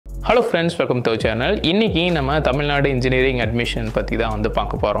Hello friends, welcome to our channel. இன்னைக்கு நம்ம Tamil Nadu engineering admission பத்தி தான் வந்து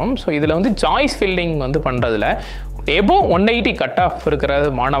பார்க்க போறோம். ஸோ இதில் வந்து சாய்ஸ் ஃபில்லிங் வந்து பண்ணுறதுல எபோ 180 கட் ஆஃப் இருக்கிற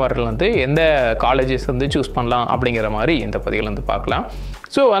மாணவர்கள் வந்து எந்த காலேஜஸ் வந்து சூஸ் பண்ணலாம் அப்படிங்கிற மாதிரி இந்த பதிவில் வந்து பார்க்கலாம்.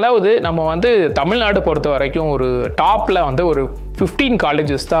 ஸோ அதாவது நம்ம வந்து தமிழ்நாடு பொறுத்த வரைக்கும் ஒரு டாப்பில் வந்து ஒரு 15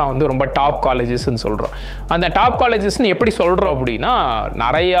 காலேஜஸ் தான் வந்து ரொம்ப டாப் காலேஜஸ்ன்னு சொல்கிறோம். அந்த டாப் காலேஜஸ்ன்னு எப்படி சொல்கிறோம் அப்படின்னா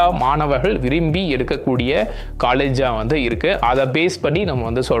நிறையா மாணவர்கள் விரும்பி எடுக்கக்கூடிய காலேஜாக வந்து இருக்குது. அதை பேஸ் பண்ணி நம்ம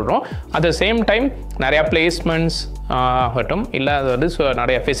வந்து சொல்கிறோம். அட் த சேம் டைம் நிறையா பிளேஸ்மெண்ட்ஸ் ஆகட்டும், இல்லை அது வந்து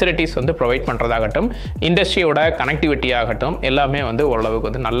நிறைய ஃபெசிலிட்டிஸ் வந்து ப்ரொவைட் பண்ணுறதாகட்டும், இண்டஸ்ட்ரியோட கனெக்டிவிட்டி ஆகட்டும், எல்லாமே வந்து ஓரளவுக்கு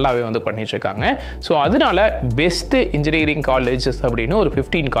வந்து நல்லாவே வந்து பண்ணிட்டுருக்காங்க. ஸோ அதனால பெஸ்ட்டு இன்ஜினியரிங் காலேஜஸ் அப்படின்னு ஒரு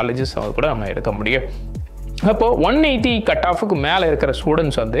 15 காலேஜஸ் கூட நம்ம எடுக்க முடியும். அப்போது 180 கட் ஆஃபுக்கு மேலே இருக்கிற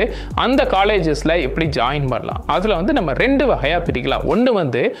ஸ்டூடெண்ட்ஸ் வந்து அந்த காலேஜஸில் எப்படி ஜாயின் பண்ணலாம், அதில் வந்து நம்ம 2 வகையாக பிரிக்கலாம். ஒன்று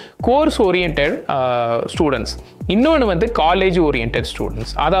வந்து கோர்ஸ் ஓரியன்ட் ஸ்டூடெண்ட்ஸ், இன்னொன்று வந்து காலேஜ் ஓரியன்ட்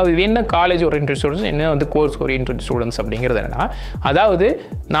ஸ்டூடெண்ட்ஸ். அதாவது இது என்ன காலேஜ் ஓரியன்ட் ஸ்டூடெண்ட்ஸ், என்ன வந்து கோர்ஸ் ஓரியன்ட் ஸ்டூடெண்ட்ஸ் அப்படிங்கிறது என்னன்னா, அதாவது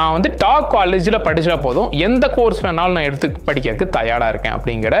நான் வந்து டாப் காலேஜில் படித்தா போதும், எந்த கோர்ஸ் வேணாலும் நான் எடுத்து படிக்கிறதுக்கு தயாராக இருக்கேன்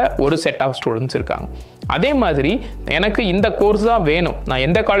அப்படிங்கிற ஒரு செட் ஆஃப் ஸ்டூடெண்ட்ஸ் இருக்காங்க. அதே மாதிரி எனக்கு இந்த கோர்ஸ் தான் வேணும், நான்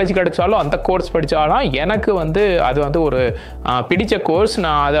எந்த காலேஜ் கிடைச்சாலும் அந்த கோர்ஸ் படித்தாலும் எனக்கு வந்து அது வந்து ஒரு பிடிச்ச கோர்ஸ்,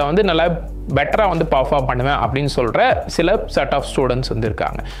 நான் அதை வந்து நல்லா பெட்டராக வந்து பர்ஃபார்ம் பண்ணுவேன் அப்படின்னு சொல்கிற சில செட் ஆஃப் ஸ்டூடெண்ட்ஸ் வந்து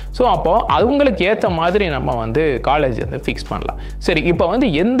இருக்காங்க. ஸோ அப்போது அவங்களுக்கு ஏற்ற மாதிரி நம்ம வந்து காலேஜ் வந்து ஃபிக்ஸ் பண்ணலாம். சரி, இப்போ வந்து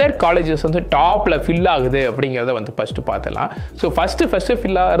எந்த காலேஜஸ் வந்து டாப்பில் ஃபில் ஆகுது அப்படிங்கிறத வந்து ஃபஸ்ட்டு பார்த்துலாம். ஸோ ஃபஸ்ட்டு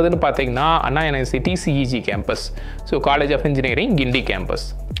ஃபில் ஆகுதுன்னு பார்த்தீங்கன்னா அண்ணா university CEG campus, so college of engineering Guindy campus.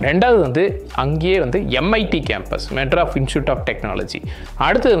 ரெண்டாவது வந்து அங்கேயே வந்து MIT campus, Madras institute of technology.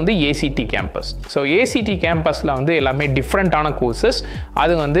 அடுத்தது வந்து ஏசிடி கேம்பஸ். ஸோ ஏசிடி கேம்பஸில் வந்து எல்லாமே டிஃப்ரெண்ட்டான கோர்சஸ்,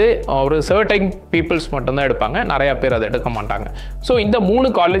 அது வந்து ஒரு சர்டைன் பீப்புள்ஸ் மட்டும்தான் எடுப்பாங்க, நிறையா பேர் அதை எடுக்க மாட்டாங்க. ஸோ இந்த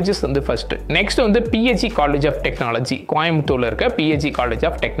 3 காலேஜஸ் வந்து ஃபஸ்ட்டு. நெக்ஸ்ட் வந்து பிஹெச்இ காலேஜ் ஆஃப் டெக்னாலஜி, கோயம்புத்தூரில் இருக்க பிஹெச்இ காலேஜ்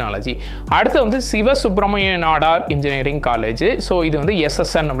ஆஃப் டெக்னாலஜி. அடுத்து வந்து Sivasubramania Nadar engineering college. So இது வந்து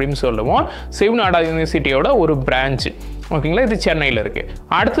எஸ்எஸ்என் அப்படின்னு சொல்லுவோம், சிவ் நாடார் யூனிவர்சிட்டியோட ஒரு பிரான்ச்சு. ஓகேங்களா, இது சென்னையில் இருக்குது.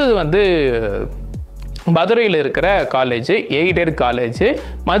 அடுத்தது வந்து மதுரையில் இருக்கிற college aided college,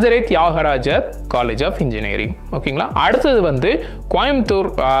 Madurai Thyagarajar college of engineering. ஓகேங்களா, அடுத்தது வந்து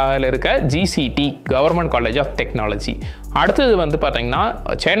கோயம்புத்தூரில் இருக்க GCD government college of technology. அடுத்தது வந்து பார்த்தீங்கன்னா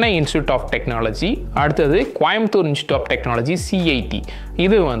சென்னை இன்ஸ்டியூட் ஆஃப் டெக்னாலஜி. அடுத்தது Coimbatore institute of technology CID,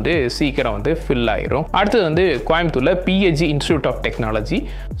 இது வந்து சீக்கிரம் வந்து ஃபில் ஆயிரும். அடுத்தது வந்து கோயம்புத்தூரில் BHE institute of technology.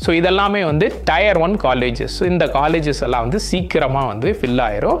 So இதெல்லாமே வந்து டயர் 1 காலேஜஸ். இந்த காலேஜஸ் எல்லாம் வந்து சீக்கிரமாக வந்து ஃபில்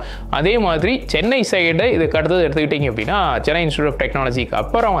ஆயிரும். அதே மாதிரி சென்னை சைடு இதுக்கு அடுத்தது எடுத்துக்கிட்டிங்க அப்படின்னா சென்னை இன்ஸ்டியூட் ஆஃப் டெக்னாலஜிக்கு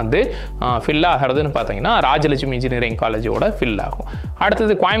அப்புறம் வந்து ஃபில் ஆகிறதுன்னு பார்த்தீங்கன்னா ராஜலட்சுமி இன்ஜினியரிங் காலேஜோட ஃபில் ஆகும்.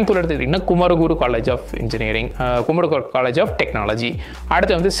 அடுத்தது கோயம்புத்தூர் எடுத்துக்கிட்டிங்கன்னா Kumaraguru college of engineering, Kumaraguru college of technology.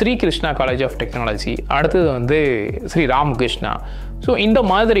 அடுத்து வந்து Sri Krishna college of technology. அடுத்தது வந்து ஸ்ரீ ராமகிருஷ்ணா. ஸோ இந்த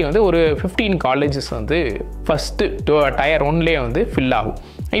மாதிரி வந்து ஒரு 15 காலேஜஸ் வந்து ஃபஸ்ட்டு டயர் 1லேயே வந்து ஃபில் ஆகும்.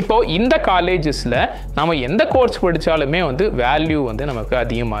 இப்போது இந்த காலேஜஸில் நம்ம எந்த கோர்ஸ் படித்தாலுமே வந்து வேல்யூ வந்து நமக்கு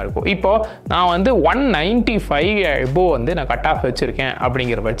அதிகமாக இருக்கும். இப்போது நான் வந்து 195 எபோ வந்து நான் கட் ஆஃப் வச்சுருக்கேன்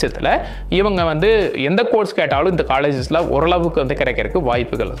அப்படிங்கிற பட்சத்தில் இவங்க வந்து எந்த கோர்ஸ் கேட்டாலும் இந்த காலேஜஸில் ஓரளவுக்கு வந்து கிடைக்கிறதுக்கு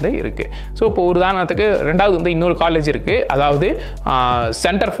வாய்ப்புகள் வந்து இருக்குது. ஸோ இப்போ உதாரணத்துக்கு ரெண்டாவது வந்து இன்னொரு காலேஜ் இருக்குது, அதாவது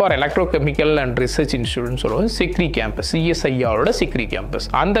centre for electrochemical and research இன்ஸ்டியூட்னு சொல்லுவோம், சிக்ரி கேம்பஸ், சிஎஸ்ஐஆரோட சிக்ரி கேம்பஸ்.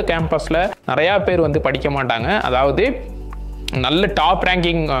 அந்த கேம்பஸில் நிறையா பேர் வந்து படிக்க மாட்டாங்க, அதாவது நல்ல டாப்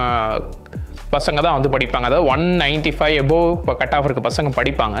ரேங்கிங் பசங்க தான் வந்து படிப்பாங்க. அதாவது 195 எபோவ் இப்போ கட் ஆஃப் இருக்க பசங்க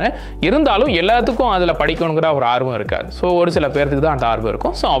படிப்பாங்க. இருந்தாலும் எல்லாத்துக்கும் அதில் படிக்கணுங்கிற ஒரு ஆர்வம் இருக்காது. ஸோ ஒரு சில பேருக்கு தான் அந்த ஆர்வம்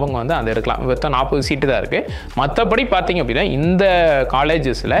இருக்கும். ஸோ அவங்க வந்து அதை எடுக்கலாம். மொத்தம் 40 சீட்டு தான் இருக்குது. மற்றபடி பார்த்தீங்க அப்படின்னா இந்த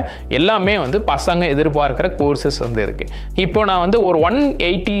காலேஜஸில் எல்லாமே வந்து பசங்க எதிர்பார்க்குற கோர்சஸ் வந்து இருக்குது. இப்போ நான் வந்து ஒரு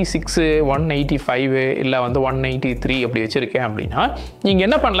 186 185 இல்லை வந்து 193 அப்படி வச்சுருக்கேன் அப்படின்னா நீங்கள்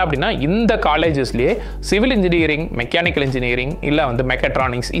என்ன பண்ணலாம் அப்படின்னா இந்த காலேஜஸ்லேயே சிவில் இன்ஜினியரிங், மெக்கானிக்கல் இன்ஜினியரிங், இல்லை வந்து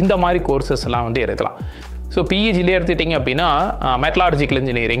மெக்கட்ரானிக்ஸ், இந்த மாதிரி கோர்சஸ் எல்லாம் வந்து எடுக்கலாம். ஸோ பிஹெச்டிலே எடுத்துட்டிங்க அப்படின்னா மெட்டலாஜிக்கல்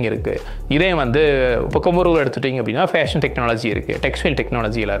இன்ஜினியரிங் இருக்குது. இதே வந்து இப்போ குமரூர் எடுத்துட்டிங்க அப்படின்னா ஃபேஷன் டெக்னாலஜி இருக்குது, டெக்ஸ்டைல்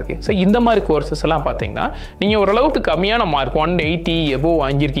டெக்னாலஜியெலாம் இருக்குது. ஸோ இந்த மாதிரி கோர்சஸ் எல்லாம் பார்த்தீங்கன்னா நீங்கள் ஓரளவுக்கு கம்மியான மார்க் 180 எபோவ்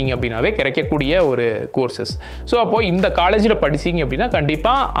வாங்கியிருக்கீங்க அப்படின்னாவே கிடைக்கக்கூடிய ஒரு கோர்சஸ். ஸோ அப்போது இந்த காலேஜில் படிச்சிங்க அப்படின்னா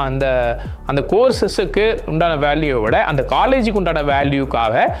கண்டிப்பாக அந்த கோர்சஸுக்கு உண்டான வேல்யூவை விட அந்த காலேஜுக்கு உண்டான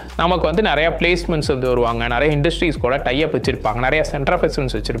வேல்யூக்காக நமக்கு வந்து நிறையா பிளேஸ்மெண்ட்ஸ் வந்து வருவாங்க, நிறைய இண்டஸ்ட்ரீஸ் கூட டைப் வச்சுருப்பாங்க, நிறையா சென்டர் ஆஃப்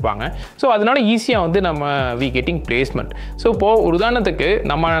எக்ஸலன்ஸ் வச்சுருப்பாங்க. ஸோ அதனால ஈஸியாக வந்து நம்ம we getting placement. ஸோ இப்போது ஒரு உதாரணத்துக்கு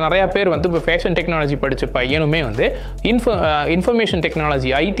நம்ம நிறையா பேர் வந்து இப்போ ஃபேஷன் டெக்னாலஜி படித்த பையனுமே வந்து இன்ஃபர்மேஷன் டெக்னாலஜி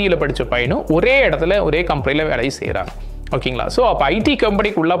ஐடியில் படித்த பையனும் ஒரே இடத்துல ஒரே கம்பெனியில் வேலையை செய்கிறாங்க. ஓகேங்களா, ஸோ அப்போ ஐடி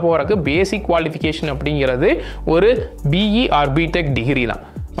கம்பெனிக்கு உள்ளே போகிறதுக்கு பேசிக் குவாலிஃபிகேஷன் அப்படிங்கிறது ஒரு பிஇ ஆர் பிடெக் டிகிரி தான்.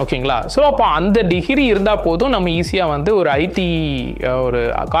 ஓகேங்களா. ஸோ அப்போ அந்த டிகிரி இருந்தால் போதும் நம்ம ஈஸியாக வந்து ஒரு ஐடி ஒரு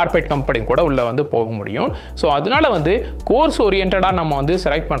கார்பரேட் கம்பெனி கூட உள்ளே வந்து போக முடியும். ஸோ அதனால வந்து கோர்ஸ் ஓரியன்டாக நம்ம வந்து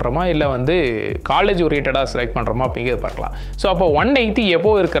செலக்ட் பண்ணுறோமா இல்லை வந்து காலேஜ் ஓரியன்டாக செலக்ட் பண்ணுறோமா அப்படிங்கிறது பார்க்கலாம். ஸோ அப்போ 180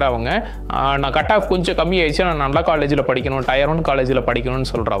 எபோ இருக்கிறவங்க நான் கட் ஆஃப் கொஞ்சம் கம்மியாகிடுச்சு, நான் நல்ல காலேஜில் படிக்கணும், டயர் 1 காலேஜில்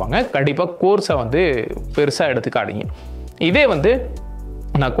படிக்கணும்னு சொல்கிறவங்க கண்டிப்பாக கோர்ஸை வந்து பெருசாக எடுத்துக்காதீங்க. இதே வந்து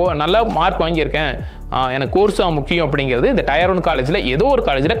நான் நல்ல மார்க் வாங்கியிருக்கேன், எனக்கு கோர்ஸ் தான் முக்கியம் அப்படிங்கிறது இந்த டயர் 1 காலேஜில் ஏதோ ஒரு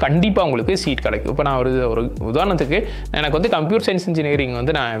காலேஜில் கண்டிப்பாக உங்களுக்கு சீட் கிடைக்கும். இப்போ நான் ஒரு உதாரணத்துக்கு எனக்கு வந்து கம்ப்யூட்டர் சயின்ஸ் இன்ஜினியரிங்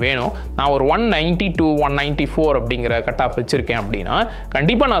வந்து நான் வேணும், நான் ஒரு 192 194 அப்படிங்கிற கட் ஆஃப் வச்சுருக்கேன் அப்படின்னா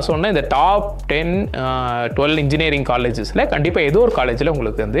கண்டிப்பாக நான் சொன்னேன் இந்த டாப் 10 12 இன்ஜினியரிங் காலேஜஸில் கண்டிப்பாக ஏதோ ஒரு காலேஜில்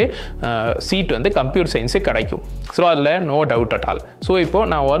உங்களுக்கு வந்து சீட் வந்து கம்ப்யூட்டர் சயின்ஸு கிடைக்கும். ஸோ அதில் no doubt at all. So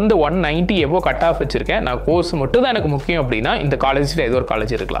இப்போது நான் வந்து 190 எவ்வளோ கட் ஆஃப் வச்சுருக்கேன், நான் கோர்ஸ் மட்டும் தான் எனக்கு முக்கியம் அப்படின்னா இந்த காலேஜில் ஏதோ ஒரு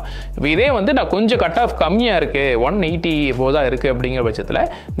காலேஜ் இருக்கலாம். இப்போ இதே வந்து நான் கொஞ்சம் கட் ஆஃப் கம்மியாக இருக்குது, 180 போதாக இருக்குது அப்படிங்கிற பட்சத்தில்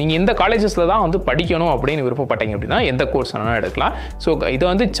நீங்கள் இந்த காலேஜஸில் தான் வந்து படிக்கணும் அப்படின்னு விருப்பப்பட்டீங்க அப்படின்னா எந்த கோர்ஸ் வேணாலும் எடுக்கலாம். ஸோ இது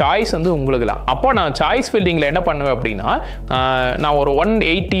வந்து சாய்ஸ் வந்து உங்களுக்கு தான். அப்போ நான் சாய்ஸ் ஃபில்லிங்கில் என்ன பண்ணுவேன் அப்படின்னா நான் ஒரு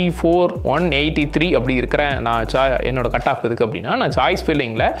 184 183 அப்படி இருக்கிறேன், நான் என்னோட கட் ஆஃப் இருக்குது அப்படின்னா நான் சாய்ஸ்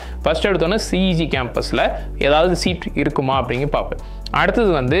ஃபில்லிங்கில் ஃபஸ்ட் எடுத்தோன்னே சிஇஜி கேம்பஸில் ஏதாவது சீட் இருக்குமா அப்படிங்க பார்ப்பேன். அடுத்தது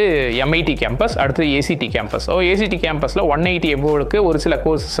வந்து எம்ஐடி கேம்பஸ், அடுத்தது ஏசிடி கேம்பஸ். ஏசிடி கேம்பஸில் 180 எபோவுக்கு ஒரு சில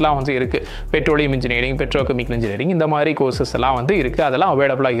கோர்சஸ்லாம் வந்து இருக்குது, பெட்ரோலியம் இன்ஜினியரிங், பெட்ரோகெமிக்கல் இன்ஜினியரிங், இந்த மாதிரி கோர்சஸ் எல்லாம் வந்து இருக்குது, அதெல்லாம்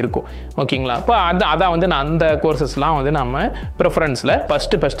அவைலபிளாக இருக்கும். ஓகேங்களா. இப்போ அதான் வந்து நான் அந்த கோர்சஸ்லாம் வந்து நம்ம ப்ரிஃபரன்ஸில்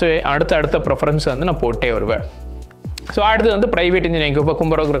ஃபஸ்ட்டு அடுத்த ப்ரிஃபரன்ஸ் வந்து நான் போட்டே வருவேன். ஸோ அடுத்து வந்து ப்ரைவேட் இன்ஜினியரிங் இப்போ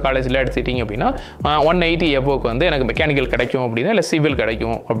கும்பகோணம் காலேஜில் எடுத்துக்கிட்டிங்க அப்படின்னா 180 எபோவுக்கு வந்து எனக்கு மெக்கானிக்கல் கிடைக்கும் அப்படின்னா இல்லை சிவில்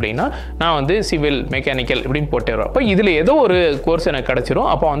கிடைக்கும் அப்படின்னா நான் வந்து சிவில் மெக்கானிக்கல் இப்படின்னு போட்டு வருவேன். அப்போ இதில் ஏதோ ஒரு கோர்ஸ் எனக்கு கிடச்சிரும்,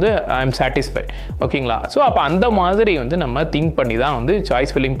 அப்போ வந்து ஐ எம் சாட்டிஸ்ஃபைட். ஓகேங்களா. ஸோ அப்போ அந்த மாதிரி வந்து நம்ம திங்க் பண்ணி தான் வந்து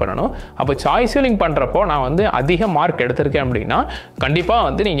சாய்ஸ் ஃபில்லிங் பண்ணணும். அப்போ சாய்ஸ் ஃபில்லிங் பண்ணுறப்போ நான் வந்து அதிக மார்க் எடுத்திருக்கேன் அப்படின்னா கண்டிப்பாக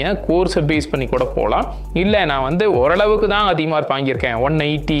வந்து நீங்கள் கோர்ஸை பேஸ் பண்ணி கூட போகலாம். இல்லை நான் வந்து ஓரளவுக்கு தான் அதிக மார்க் வாங்கியிருக்கேன்,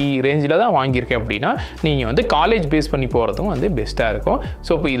 180 ரேஞ்சில் தான் வாங்கியிருக்கேன் அப்படின்னா நீங்கள் வந்து காலேஜ் பேஸ் பண்ணி போகிறதும் வந்து பெஸ்ட்டாக இருக்கும்.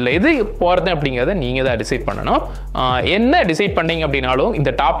 ஸோ இப்போ இதில் எது போகிறது அப்படிங்கிறத நீங்கள் தான் டிசைட் பண்ணணும். என்ன டிசைட் பண்ணீங்க அப்படின்னாலும்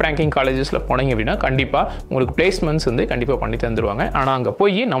இந்த டாப் ரேங்கிங் காலேஜஸில் போனீங்க அப்படின்னா கண்டிப்பாக உங்களுக்கு பிளேஸ்மெண்ட்ஸ் வந்து கண்டிப்பாக பண்ணி தந்துடுவாங்க. ஆனால் அங்கே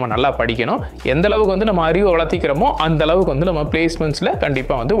போய் நம்ம நல்லா படிக்கணும். எந்த அளவுக்கு வந்து நம்ம அறிவை வளர்த்திக்கிறோமோ அந்த அளவுக்கு வந்து நம்ம பிளேஸ்மெண்ட்ஸில்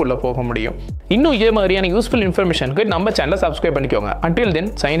கண்டிப்பாக வந்து உள்ளே போக முடியும். இன்னும் இதே மாதிரியான யூஸ்ஃபுல் இன்ஃபர்மேஷனுக்கு நம்ம சேனலை சப்ஸ்கிரைப் பண்ணிக்கோங்க. Until then,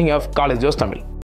 signing off, College Dost Tamil.